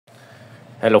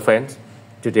Hello friends,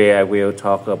 today I will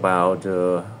talk about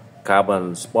the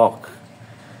carbon spoke.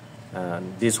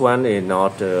 This one is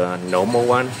not a normal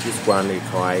one, this one is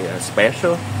quite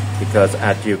special because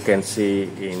as you can see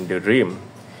in the rim,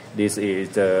 this is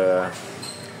the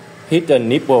hidden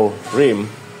nipple rim,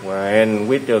 and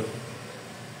with the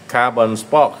carbon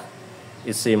spoke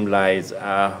it seems like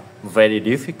very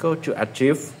difficult to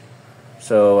achieve.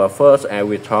 So first I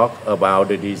will talk about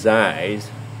the design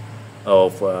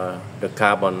of the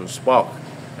carbon spoke.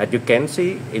 As you can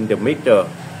see in the middle,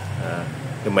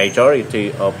 the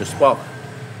majority of the spoke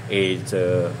is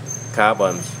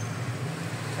carbon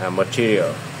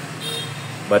material,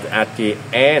 but at the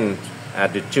end,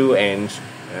 at the two ends,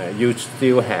 you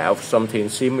still have something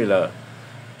similar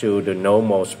to the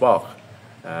normal spoke,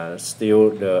 still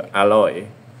the alloy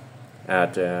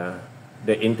at the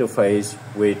interface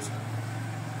with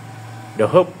the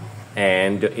hook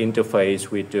and the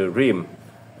interface with the rim,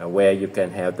 where you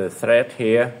can have the thread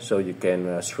here so you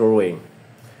can screwing.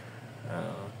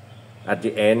 At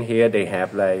the end here they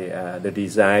have like the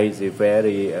design is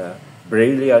very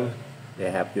brilliant.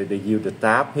 They use the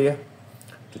tab here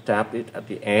to tap it at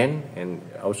the end and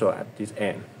also at this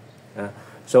end.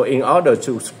 So in order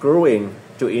to screwing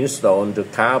to install the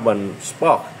carbon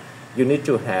spoke, you need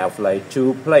to have like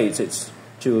two places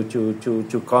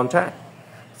to contact.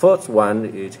 First one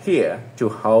is here to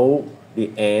hold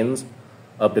the ends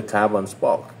of the carbon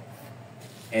spoke,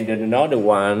 and then another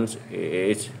one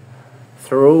is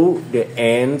through the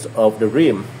ends of the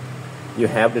rim. You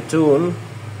have the tool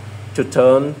to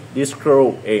turn this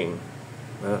screw in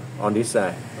on this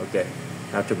side. Okay,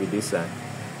 have to be this side.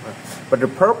 But the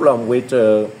problem with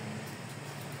the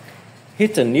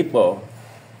hidden nipple,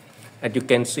 as you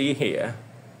can see here,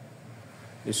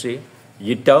 you see,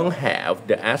 you don't have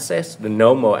the access, the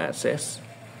normal access,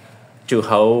 to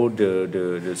hold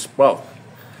the spoke.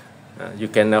 You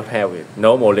cannot have it.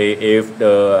 Normally, if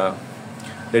the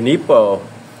nipple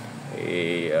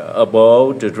is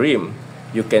above the rim,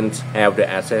 you can have the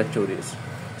access to this.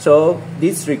 So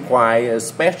this requires a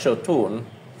special tool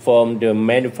from the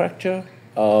manufacturer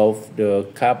of the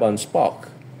carbon spoke.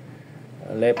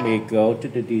 Let me go to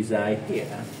the design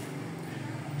here.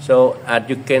 So as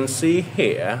you can see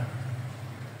here,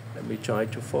 let me try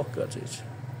to focus it.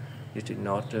 Is it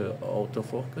not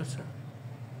autofocus?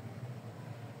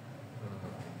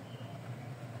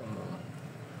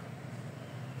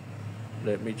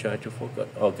 Let me try to focus.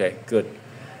 Okay, good.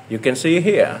 You can see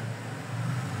here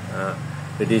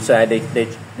the design.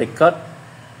 They cut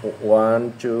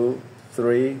 1, 2,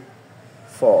 3,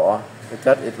 4. They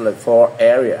cut it like 4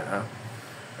 area.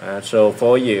 So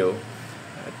for you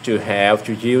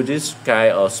to use this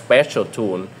kind of special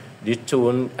tool. This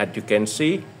tool, as you can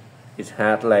see, it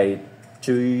has like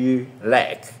 2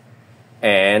 legs,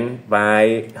 and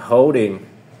by holding,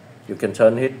 you can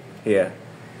turn it here.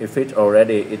 If it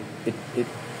already,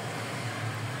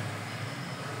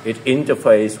 it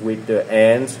interface with the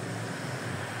ends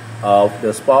of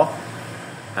the spoke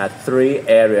at 3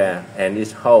 areas, and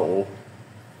it hold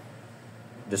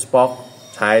the spoke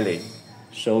tightly.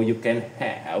 So you can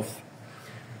have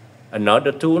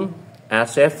another tool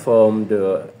access from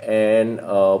the end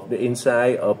of the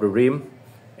inside of the rim,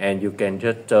 and you can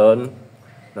just turn,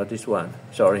 not this one,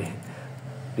 sorry,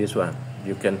 this one.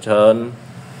 You can turn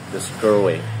the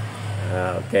screwing.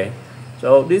 Okay,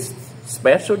 so this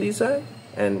special design,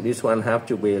 and this one have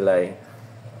to be like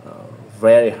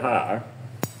very hard.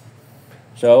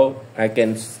 So I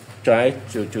can try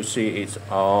to see it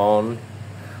on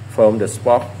from the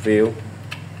spoke view.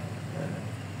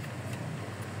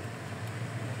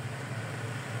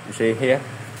 You see here,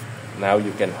 now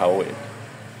you can hold it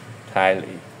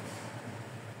tightly.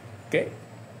 Okay,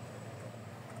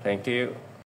 thank you.